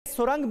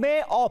सुरंग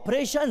में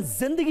ऑपरेशन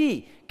जिंदगी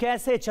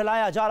कैसे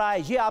चलाया जा रहा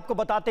है, ये आपको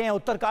बताते हैं।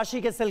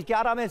 उत्तरकाशी के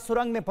सिलक्यारा में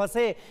सुरंग में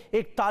फंसे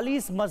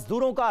 41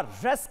 मजदूरों का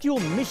रेस्क्यू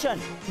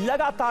मिशन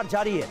लगातार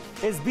जारी है।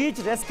 इस बीच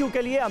रेस्क्यू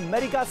के लिए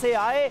अमेरिका से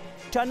आए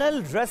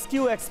टनल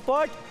रेस्क्यू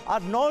एक्सपर्ट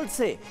अर्नोल्ड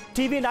से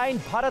TV9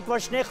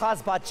 भारतवर्ष ने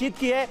खास बातचीत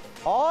की है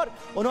और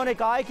उन्होंने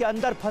कहा है कि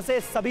अंदर फंसे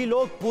सभी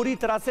लोग पूरी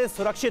तरह से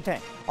सुरक्षित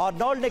हैं।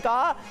 अर्नोल्ड ने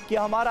कहा कि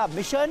हमारा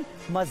मिशन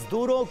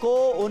मजदूरों को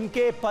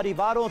उनके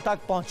परिवारों तक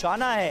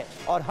पहुंचाना है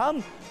और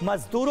हम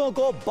मजदूरों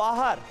को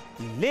बाहर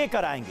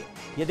लेकर आएंगे।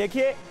 ये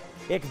देखिए,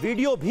 एक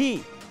वीडियो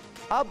भी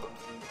अब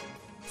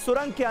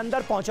सुरंग के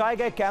अंदर पहुंचाए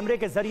गए कैमरे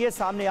के जरिए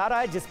सामने आ रहा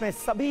है, जिसमें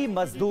सभी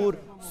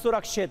मजदूर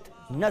सुरक्षित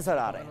नजर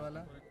आ रहे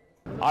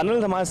हैं।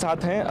 आनंद हमारे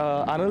साथ हैं।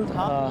 आनंद,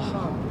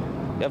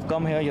 you have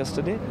come here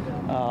yesterday.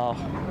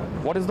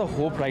 What is the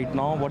hope right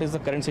now? What is the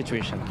current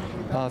situation?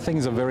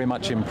 Things are very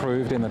much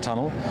improved in the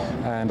tunnel,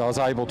 and I was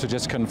able to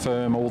just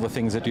confirm all the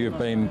things that you've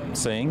been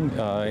seeing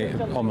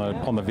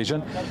on the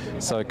vision.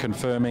 So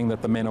confirming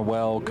that the men are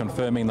well,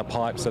 confirming the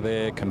pipes are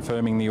there,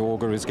 confirming the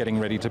auger is getting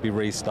ready to be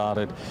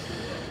restarted,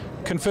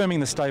 confirming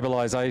the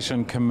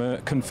stabilisation,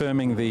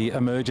 confirming the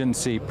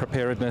emergency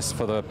preparedness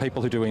for the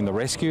people who are doing the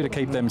rescue to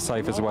keep them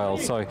safe as well.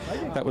 So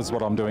that was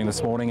what I'm doing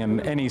this morning,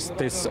 and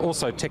there's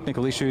also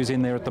technical issues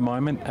in there at the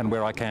moment, and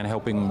where I can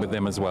helping with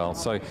them as well.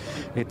 So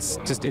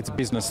it's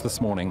business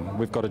this morning.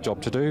 We've got a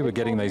job to do. We're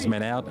getting these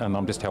men out, and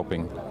I'm just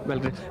helping. Well,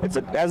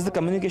 as the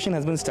communication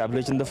has been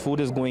established and the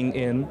food is going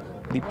in,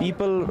 the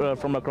people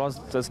from across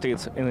the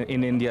states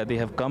in India, they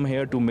have come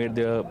here to meet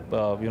their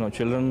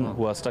children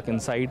who are stuck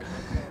inside.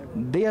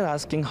 They are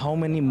asking how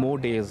many more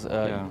days.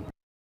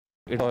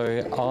 So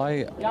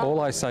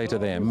all I say to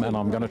them, and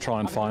I'm going to try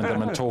and find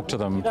them and talk to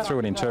them through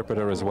an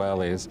interpreter as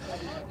well, is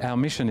our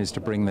mission is to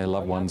bring their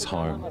loved ones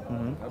home.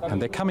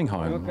 And they're coming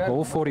home.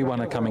 All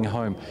 41 are coming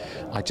home.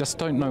 I just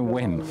don't know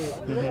when.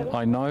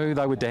 I know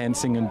they were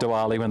dancing in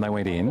Diwali when they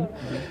went in.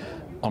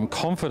 I'm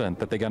confident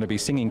that they're going to be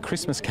singing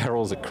Christmas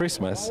carols at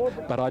Christmas,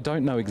 but I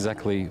don't know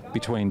exactly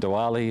between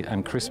Diwali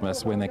and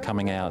Christmas when they're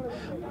coming out.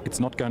 It's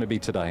not going to be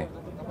today.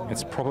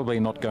 It's probably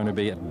not going to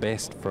be at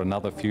best for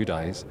another few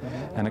days,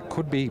 and it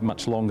could be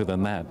much longer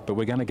than that, but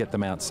we're going to get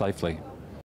them out safely.